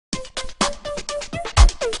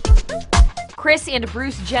Kris and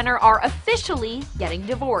Bruce Jenner are officially getting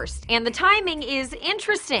divorced, and the timing is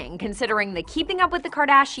interesting considering the Keeping Up with the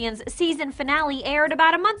Kardashians season finale aired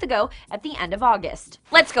about a month ago at the end of August.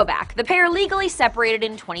 Let's go back. The pair legally separated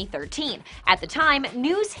in 2013. At the time,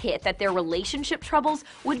 news hit that their relationship troubles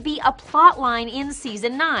would be a plotline in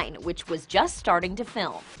season 9, which was just starting to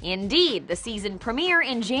film. Indeed, the season premiere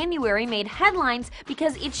in January made headlines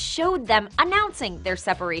because it showed them announcing their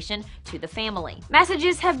separation to the family.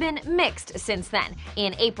 Messages have been mixed since then.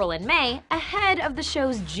 In April and May, ahead of the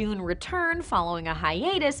show's June return following a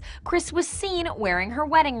hiatus, Kris was seen wearing her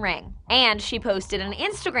wedding ring. And she posted an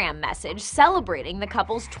Instagram message celebrating the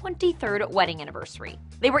couple's 23rd wedding anniversary.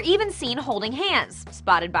 They were even seen holding hands,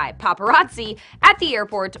 spotted by paparazzi at the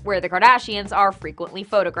airport where the Kardashians are frequently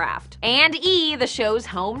photographed. And E!, the show's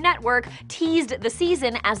home network, teased the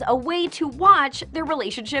season as a way to watch their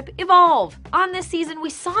relationship evolve. On this season, we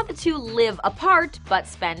saw the two live apart but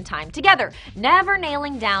spend time together, never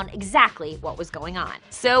nailing down exactly what was going on.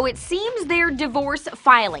 So it seems their divorce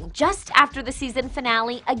filing just after the season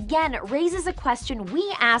finale again raises a question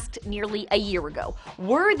we asked nearly a year ago.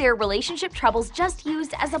 Were their relationship troubles just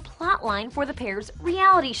used as a plotline for the pair's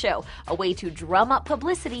reality show, a way to drum up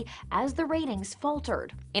publicity as the ratings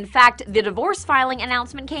faltered? In fact, the divorce filing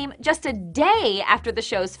announcement came just a day after the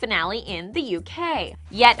show's finale in the UK.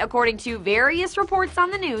 Yet, according to various reports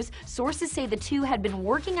on the news, sources say the two had been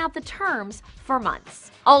working out the terms for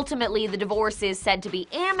months. Ultimately, the divorce is said to be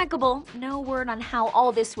amicable. No word on how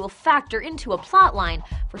all this will factor into a plotline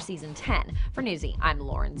for season 10. For Newsy, I'm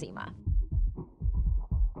Lauren Zima.